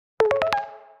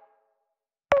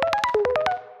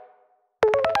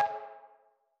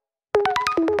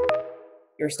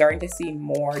you're starting to see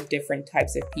more different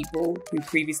types of people who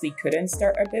previously couldn't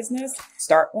start a business,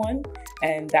 start one.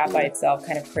 And that by itself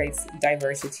kind of creates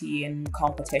diversity and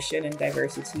competition and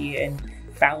diversity in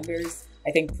founders.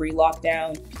 I think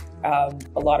pre-lockdown,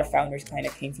 a lot of founders kind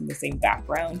of came from the same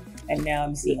background, and now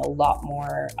I'm seeing a lot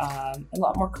more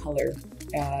color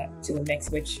to the mix,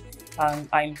 which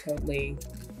I'm totally,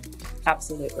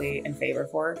 absolutely in favor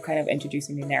for, kind of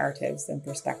introducing new narratives and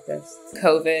perspectives.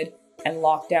 COVID and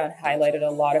lockdown highlighted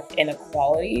a lot of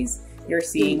inequalities. You're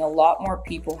seeing a lot more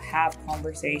people have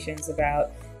conversations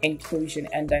about inclusion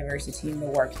and diversity in the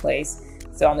workplace.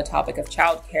 So on the topic of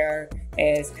childcare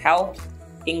is how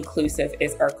inclusive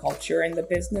is our culture in the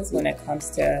business when it comes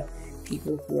to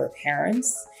people who are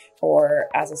parents? Or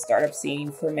as a startup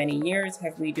scene for many years,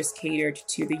 have we just catered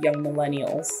to the young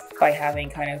millennials by having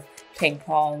kind of ping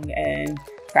pong and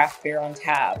craft beer on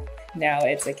tap? Now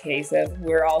it's a case of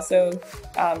we're also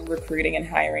recruiting and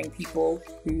hiring people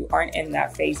who aren't in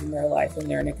that phase in their life,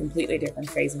 and they're in a completely different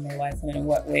phase in their life. And in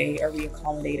what way are we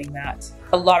accommodating that?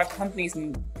 A lot of companies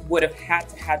would have had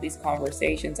to have these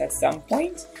conversations at some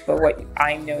point, but what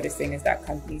I'm noticing is that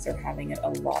companies are having it a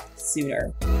lot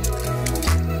sooner.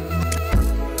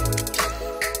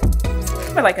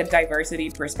 From like a diversity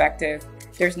perspective,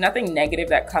 there's nothing negative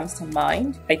that comes to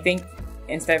mind. I think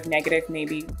instead of negative,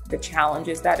 maybe the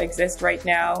challenges that exist right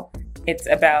now, it's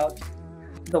about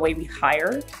the way we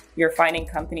hire. You're finding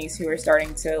companies who are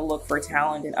starting to look for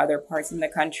talent in other parts in the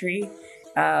country,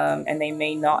 and they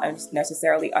may not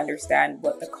necessarily understand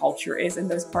what the culture is in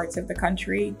those parts of the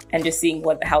country, and just seeing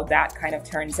how that kind of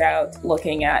turns out.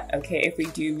 Looking at, okay, if we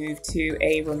do move to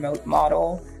a remote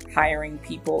model, hiring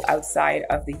people outside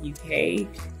of the UK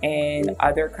and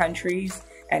other countries,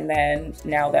 and then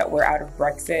now that we're out of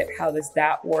Brexit, how does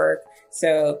that work?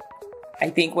 So I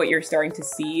think what you're starting to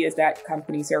see is that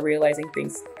companies are realizing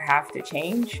things have to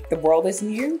change. The world is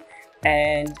new,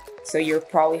 and so you're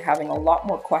probably having a lot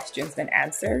more questions than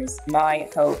answers. My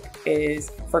hope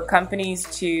is for companies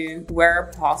to, where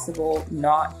possible,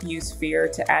 not use fear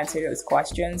to answer those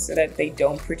questions so that they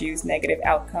don't produce negative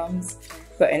outcomes,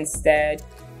 but instead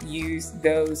use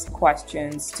those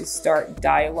questions to start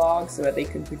dialogue so that they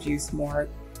can produce more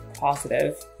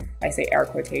positive, I say air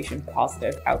quotation,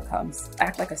 positive outcomes.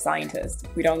 Act like a scientist.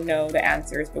 We don't know the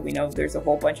answers, but we know there's a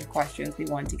whole bunch of questions we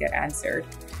want to get answered.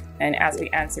 And as we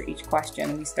answer each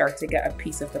question, we start to get a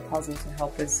piece of the puzzle to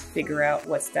help us figure out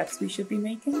what steps we should be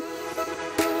making.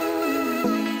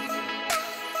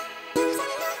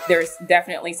 There's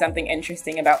definitely something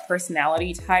interesting about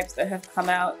personality types that have come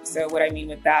out. So what I mean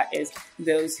with that is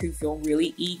those who feel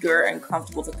really eager and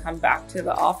comfortable to come back to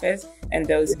the office, and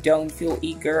those who don't feel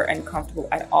eager and comfortable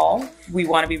at all. We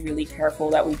want to be really careful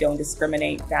that we don't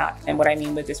discriminate that. And what I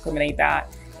mean with discriminate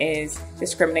that is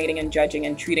discriminating and judging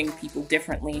and treating people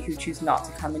differently who choose not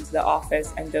to come into the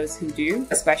office and those who do.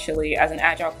 Especially as an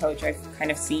agile coach, I've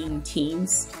kind of seen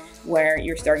teams where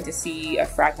you're starting to see a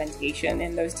fragmentation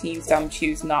in those teams. Some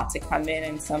choose not to come in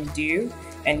and some do.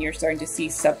 And you're starting to see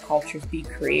subcultures be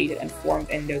created and formed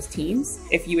in those teams.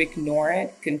 If you ignore it,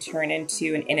 it can turn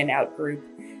into an in and out group.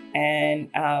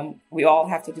 And we all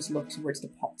have to just look towards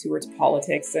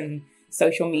politics and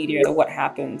social media, what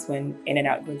happens when in and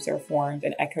out groups are formed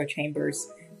and echo chambers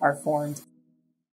are formed.